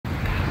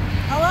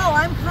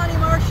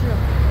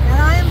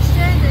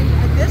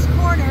this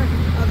corner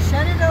of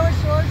Shenandoah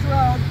Shores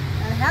Road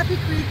and Happy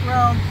Creek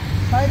Road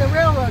by the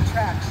railroad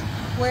tracks,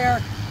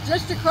 where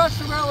just across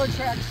the railroad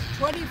tracks,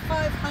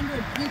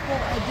 2,500 people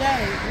a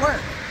day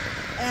work.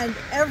 And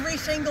every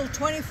single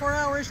 24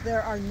 hours,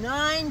 there are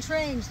 9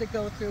 trains that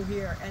go through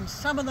here, and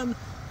some of them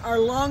are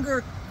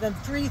longer than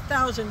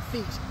 3,000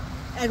 feet.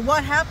 And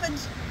what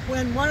happens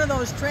when one of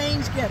those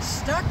trains gets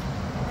stuck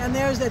and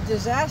there's a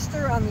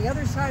disaster on the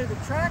other side of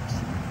the tracks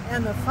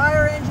and the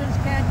fire engines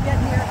can't get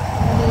here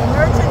and the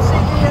emergency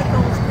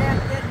vehicles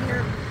can't get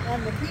here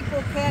and the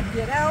people can't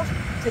get out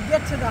to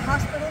get to the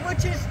hospital,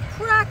 which is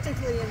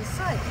practically in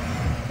sight,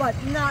 but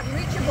not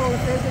reachable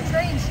if there's a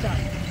train stuck.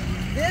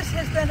 This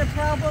has been a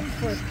problem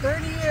for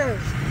 30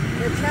 years.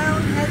 The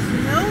town has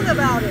known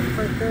about it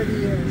for 30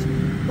 years,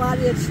 but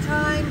it's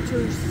time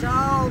to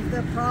solve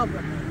the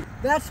problem.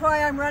 That's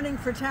why I'm running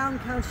for town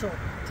council,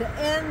 to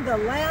end the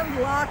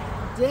landlocked,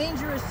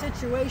 dangerous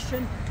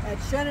situation at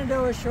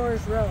Shenandoah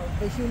Shores Road,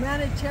 the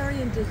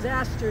humanitarian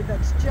disaster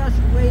that's just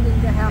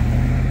waiting to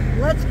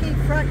happen. Let's keep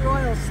Front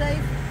Royal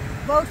safe.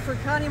 Vote for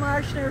Connie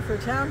Marshner for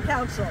town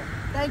council.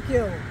 Thank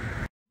you.